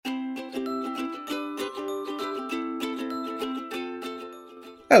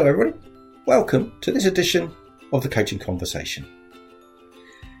Hello everybody, welcome to this edition of the Coaching Conversation.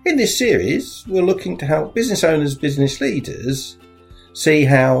 In this series, we're looking to help business owners, business leaders see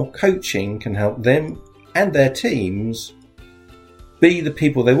how coaching can help them and their teams be the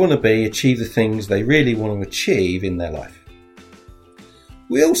people they want to be, achieve the things they really want to achieve in their life.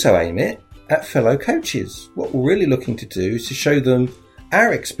 We also aim it at fellow coaches. What we're really looking to do is to show them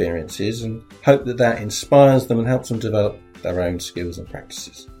our experiences and hope that that inspires them and helps them develop their own skills and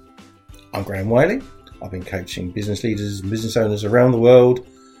practices. I'm Graham Wiley. I've been coaching business leaders and business owners around the world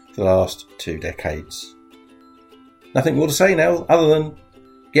for the last 2 decades. Nothing more to say now other than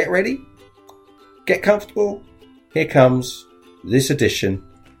get ready, get comfortable. Here comes this edition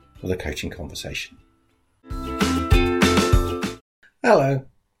of the Coaching Conversation. Hello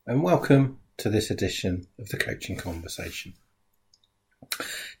and welcome to this edition of the Coaching Conversation.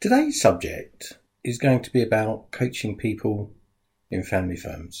 Today's subject is going to be about coaching people in family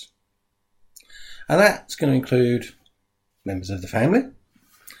firms. And that's going to include members of the family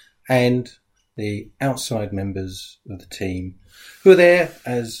and the outside members of the team who are there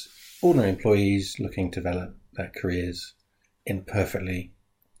as ordinary employees looking to develop their careers in a perfectly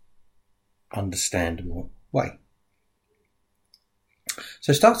understandable way.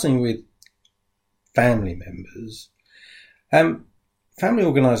 So starting with family members, family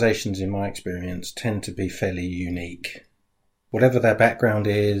organisations, in my experience, tend to be fairly unique. Whatever their background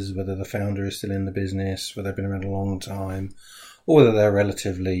is, whether the founder is still in the business, whether they've been around a long time, or whether they're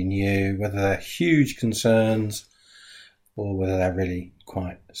relatively new, whether they're huge concerns, or whether they're really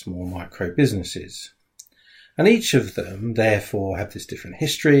quite small micro businesses. And each of them, therefore, have this different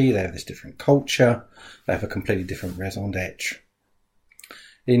history, they have this different culture, they have a completely different raison d'etre.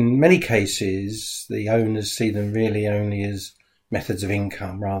 In many cases, the owners see them really only as methods of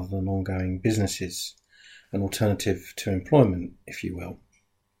income rather than ongoing businesses, an alternative to employment, if you will.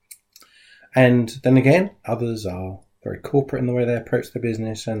 And then again, others are very corporate in the way they approach their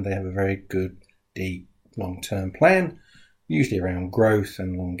business, and they have a very good, deep, long-term plan, usually around growth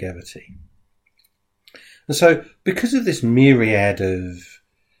and longevity. And so, because of this myriad of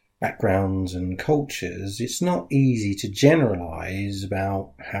backgrounds and cultures, it's not easy to generalise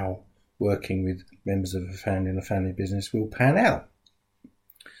about how working with members of a family and a family business will pan out.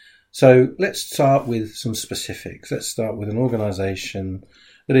 So let's start with some specifics. Let's start with an organisation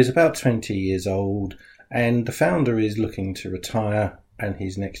that is about 20 years old and the founder is looking to retire and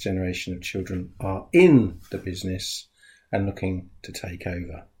his next generation of children are in the business and looking to take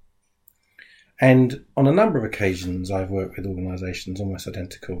over. And on a number of occasions I've worked with organisations almost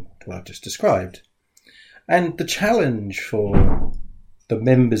identical to what I've just described. And the challenge for the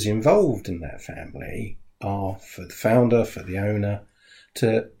members involved in that family are for the founder, for the owner,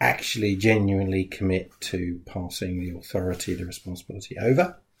 to actually genuinely commit to passing the authority, the responsibility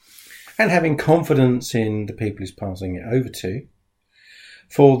over, and having confidence in the people he's passing it over to.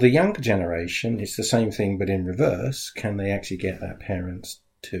 For the younger generation, it's the same thing but in reverse. Can they actually get their parents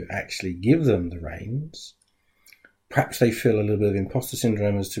to actually give them the reins? Perhaps they feel a little bit of imposter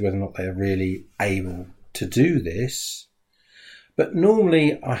syndrome as to whether or not they are really able to do this. But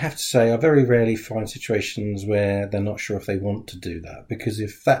normally, I have to say, I very rarely find situations where they're not sure if they want to do that, because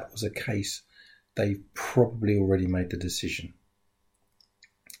if that was a case, they've probably already made the decision.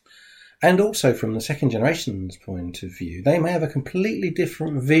 And also from the second generation's point of view, they may have a completely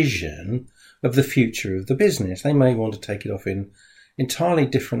different vision of the future of the business. They may want to take it off in entirely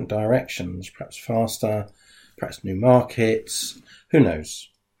different directions, perhaps faster, perhaps new markets, who knows.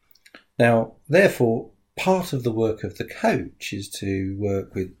 Now, therefore, part of the work of the coach is to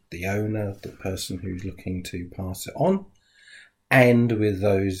work with the owner, the person who's looking to pass it on, and with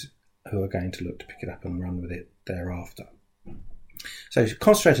those who are going to look to pick it up and run with it thereafter. So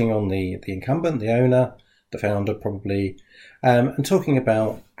concentrating on the incumbent, the owner, the founder probably, and talking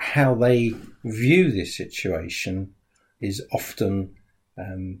about how they view this situation is often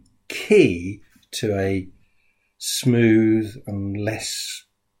key to a smooth and less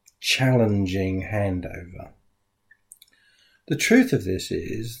challenging handover. The truth of this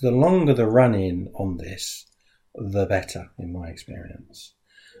is, the longer the run-in on this, the better, in my experience.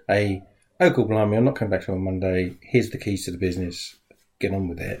 Cool, blimey, I'm not coming back to on Monday, here's the keys to the business, get on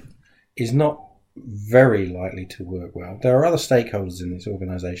with it, is not very likely to work well. There are other stakeholders in this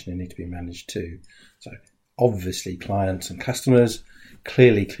organisation who need to be managed too. So obviously clients and customers,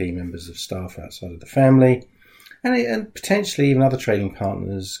 clearly key members of staff outside of the family, and potentially even other trading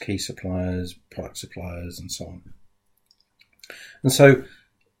partners, key suppliers, product suppliers, and so on. And so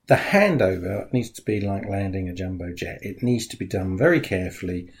the handover needs to be like landing a jumbo jet. It needs to be done very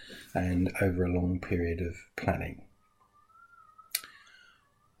carefully and over a long period of planning.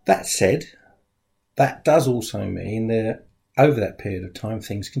 That said, that does also mean that over that period of time,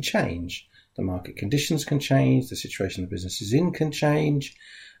 things can change. The market conditions can change, the situation the business is in can change,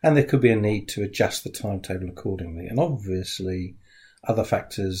 and there could be a need to adjust the timetable accordingly. And obviously, other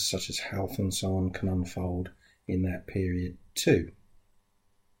factors such as health and so on can unfold in that period too.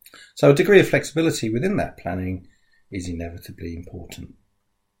 So a degree of flexibility within that planning is inevitably important.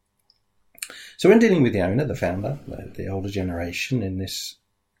 So when dealing with the owner, the founder, the older generation in this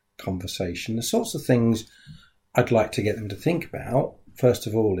conversation, the sorts of things I'd like to get them to think about, first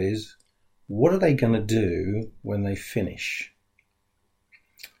of all, is what are they going to do when they finish?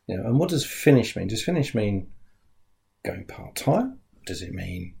 And what does finish mean? Does finish mean going part-time? Does it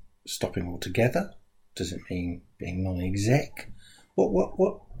mean stopping altogether? Does it mean being non-exec?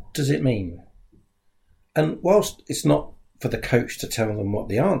 What does it mean? And whilst it's not for the coach to tell them what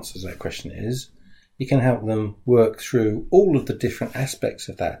the answer to that question is, you can help them work through all of the different aspects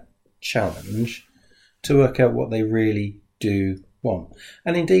of that challenge to work out what they really do want.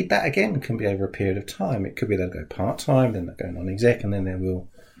 And indeed, that again can be over a period of time. It could be they'll go part-time, then they'll go non-exec, and then they will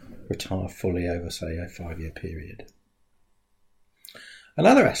retire fully over, say, a 5-year period.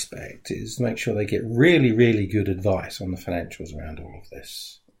 Another aspect is to make sure they get really, really good advice on the financials around all of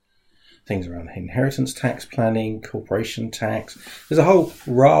this. Things around inheritance tax planning, corporation tax. There's a whole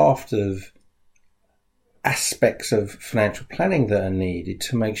raft of aspects of financial planning that are needed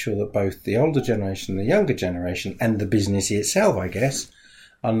to make sure that both the older generation and the younger generation and the business itself, I guess,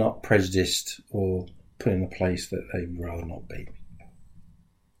 are not prejudiced or put in a place that they'd rather not be.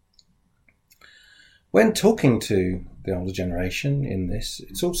 When talking to the older generation in this,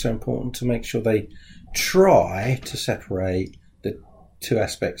 it's also important to make sure they try to separate the two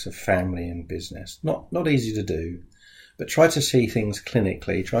aspects of family and business. Not easy to do, but try to see things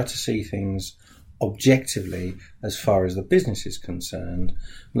clinically, try to see things objectively as far as the business is concerned,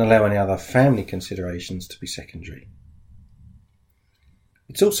 and allow any other family considerations to be secondary.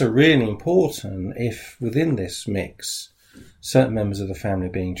 It's also really important if within this mix certain members of the family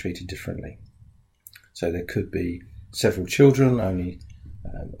are being treated differently. So there could be several children, only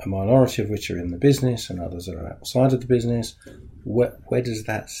a minority of which are in the business and others are outside of the business. Where does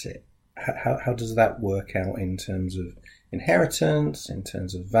that sit? How does that work out in terms of inheritance, in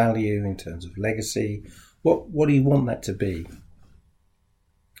terms of value, in terms of legacy? What do you want that to be?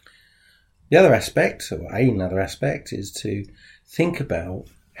 The other aspect, or another aspect, is to think about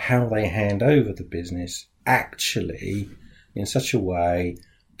how they hand over the business actually in such a way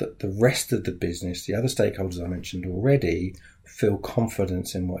that the rest of the business, the other stakeholders I mentioned already, feel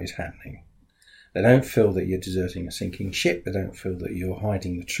confidence in what is happening. They don't feel that you're deserting a sinking ship. They don't feel that you're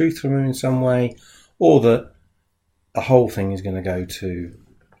hiding the truth from them in some way, or that the whole thing is going to go to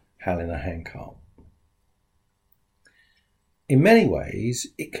hell in a handcart. In many ways,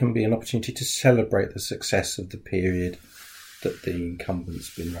 it can be an opportunity to celebrate the success of the period that the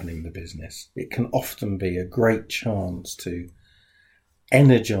incumbent's been running the business. It can often be a great chance to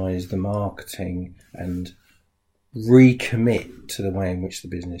energise the marketing and recommit to the way in which the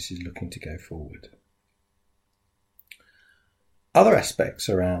business is looking to go forward. Other aspects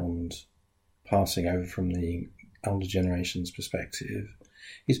around passing over from the older generation's perspective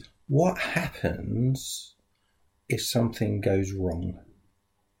is what happens if something goes wrong?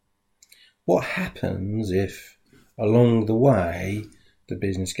 What happens if along the way the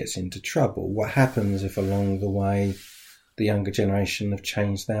business gets into trouble? What happens if along the way the younger generation have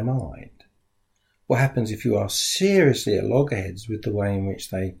changed their mind? What happens if you are seriously at loggerheads with the way in which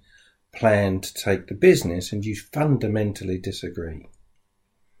they plan to take the business and you fundamentally disagree?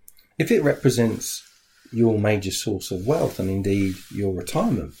 If it represents your major source of wealth and indeed your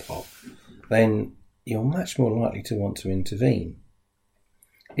retirement pot, then you're much more likely to want to intervene.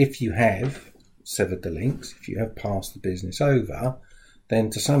 If you have severed the links, if you have passed the business over, then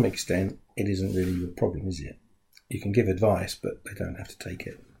to some extent it isn't really your problem, is it? You can give advice, but they don't have to take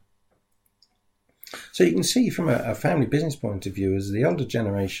it. So you can see from a family business point of view, as the older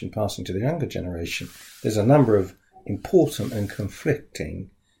generation passing to the younger generation, there's a number of important and conflicting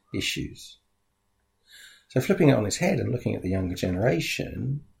issues. So flipping it on its head and looking at the younger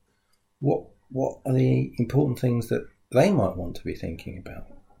generation, what are the important things that they might want to be thinking about?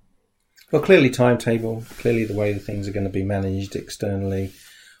 Well, clearly timetable, clearly the way the things are going to be managed externally,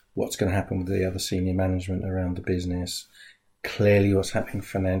 what's going to happen with the other senior management around the business, clearly what's happening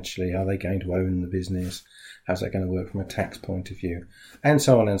financially, are they going to own the business, how's that going to work from a tax point of view, and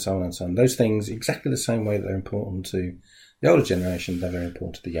so on and so on and so on. Those things, exactly the same way that they're important to the older generation, they're very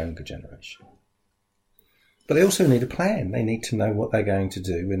important to the younger generation. But they also need a plan. They need to know what they're going to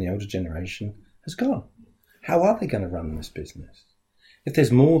do when the older generation has gone. How are they going to run this business? If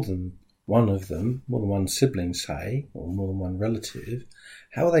there's more than one of them, more than one sibling, say, or more than one relative,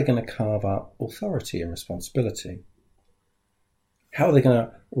 how are they going to carve up authority and responsibility? How are they going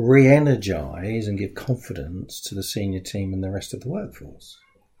to re-energise and give confidence to the senior team and the rest of the workforce?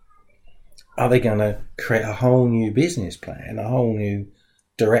 Are they going to create a whole new business plan, a whole new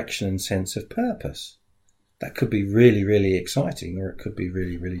direction and sense of purpose? That could be really, really exciting, or it could be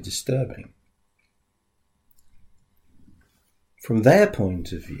really, really disturbing. From their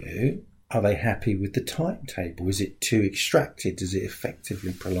point of view, are they happy with the timetable? Is it too extracted? Does it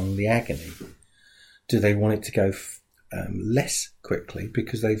effectively prolong the agony? Do they want it to go less quickly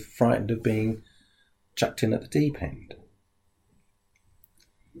because they're frightened of being chucked in at the deep end?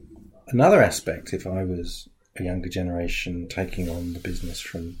 Another aspect, if I was a younger generation taking on the business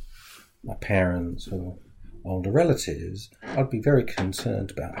from my parents or older relatives, I'd be very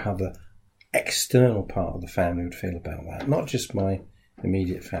concerned about how the external part of the family would feel about that. Not just my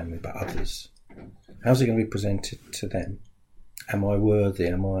immediate family, but others. How's it going to be presented to them? Am I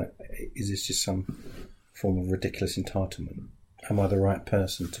worthy? Is this just some form of ridiculous entitlement? Am I the right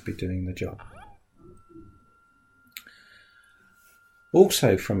person to be doing the job?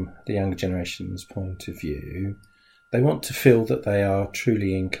 Also, from the younger generation's point of view, they want to feel that they are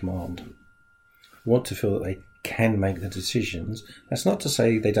truly in command. They want to feel that they can make the decisions. That's not to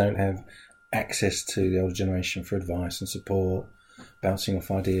say they don't have access to the older generation for advice and support, bouncing off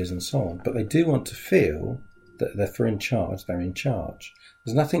ideas and so on, but they do want to feel that if they're in charge, they're in charge.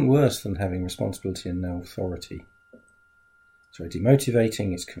 There's nothing worse than having responsibility and no authority. It's very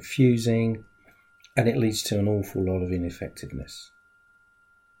demotivating, it's confusing, and it leads to an awful lot of ineffectiveness.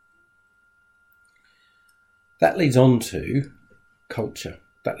 That leads on to culture.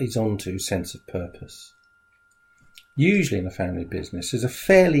 That leads on to sense of purpose. Usually in a family business, there's a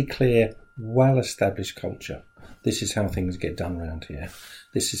fairly clear, well-established culture. This is how things get done around here.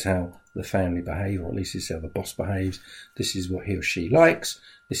 This is how the family behave, or at least this is how the boss behaves. This is what he or she likes.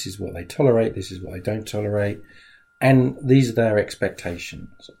 This is what they tolerate. This is what they don't tolerate. And these are their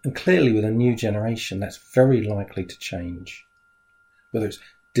expectations. And clearly with a new generation, that's very likely to change. Whether it's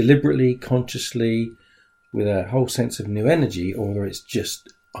deliberately, consciously, with a whole sense of new energy, or whether it's just,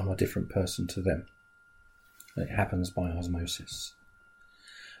 I'm a different person to them. And it happens by osmosis.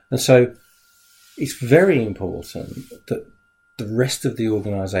 And so it's very important that the rest of the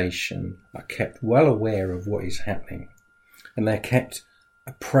organisation are kept well aware of what is happening, and they're kept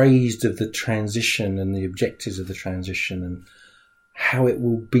appraised of the transition and the objectives of the transition and how it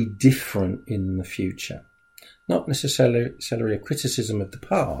will be different in the future. Not necessarily a criticism of the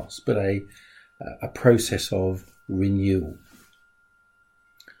past, but a process of renewal.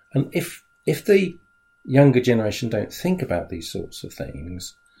 And if the younger generation don't think about these sorts of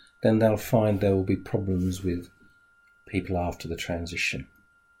things, then they'll find there will be problems with people after the transition.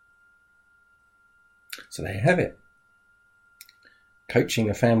 So there you have it. Coaching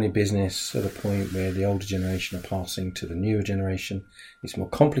a family business at a point where the older generation are passing to the newer generation. It's more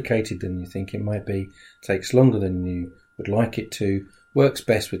complicated than you think it might be, takes longer than you would like it to, works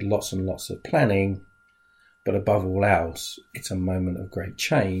best with lots and lots of planning, but above all else, it's a moment of great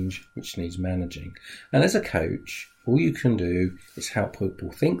change which needs managing. And as a coach, all you can do is help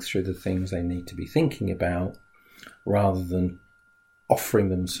people think through the things they need to be thinking about rather than offering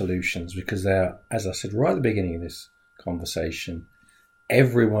them solutions, because they're, as I said right at the beginning of this conversation,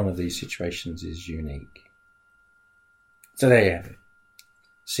 every one of these situations is unique. So there you have it.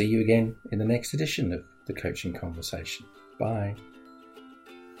 See you again in the next edition of The Coaching Conversation. Bye.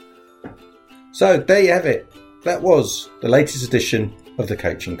 So there you have it. That was the latest edition of The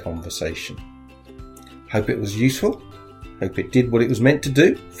Coaching Conversation. Hope it was useful. Hope it did what it was meant to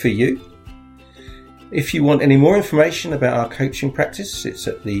do for you. If you want any more information about our coaching practice, it's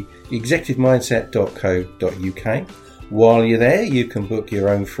at the executivemindset.co.uk. While you're there, you can book your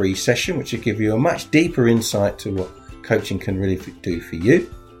own free session, which will give you a much deeper insight to what coaching can really do for you.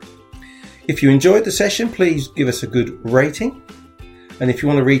 If you enjoyed the session, please give us a good rating. And if you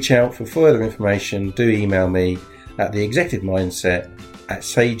want to reach out for further information, do email me at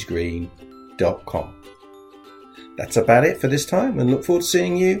theexecutivemindset@sagegreen.com. That's about it for this time, and look forward to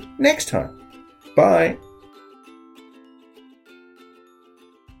seeing you next time. Bye.